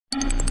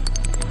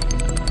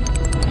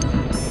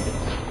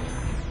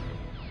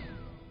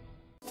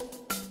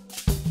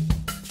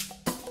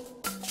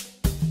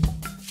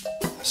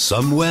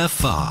Somewhere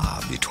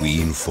far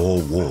between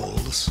four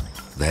walls,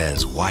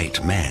 there's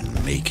white men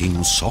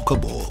making soccer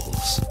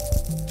balls.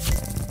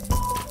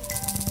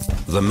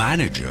 The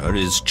manager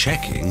is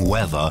checking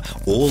whether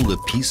all the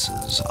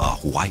pieces are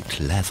white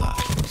leather.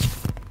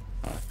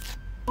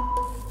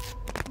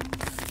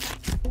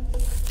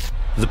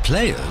 The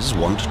players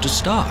want to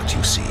start,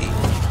 you see.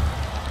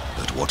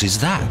 But what is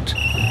that?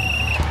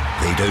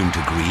 They don't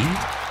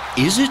agree?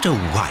 Is it a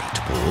white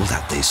ball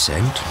that they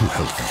sent?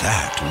 Well,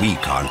 that we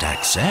can't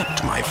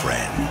accept, my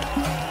friend.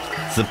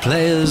 The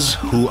players,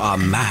 who are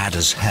mad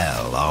as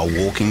hell, are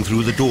walking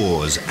through the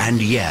doors and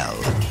yell.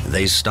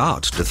 They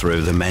start to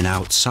throw the men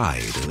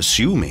outside,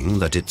 assuming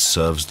that it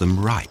serves them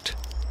right.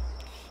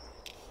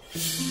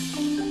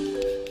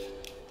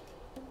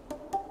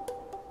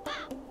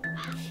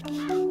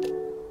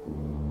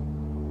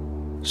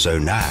 So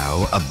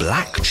now a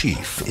black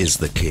chief is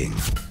the king.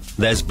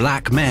 There's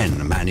black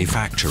men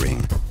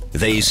manufacturing.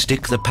 They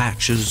stick the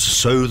patches,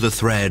 sew the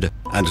thread,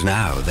 and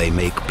now they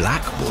make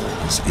black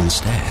balls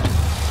instead.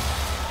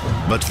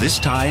 But this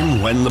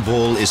time, when the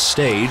ball is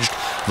staged,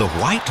 the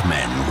white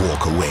men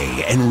walk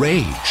away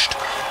enraged.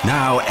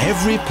 Now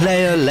every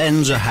player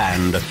lends a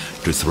hand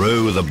to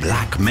throw the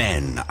black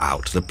men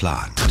out the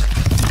plant.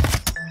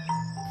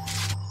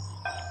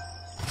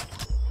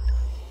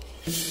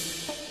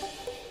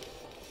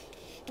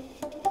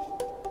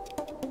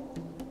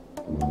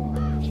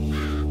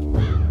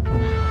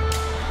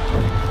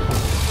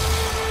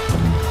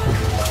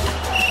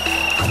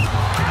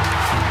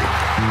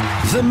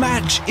 The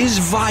match is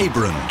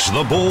vibrant,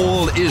 the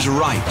ball is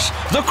right,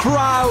 the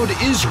crowd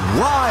is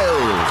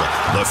wild,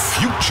 the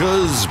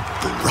future's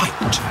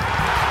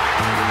bright.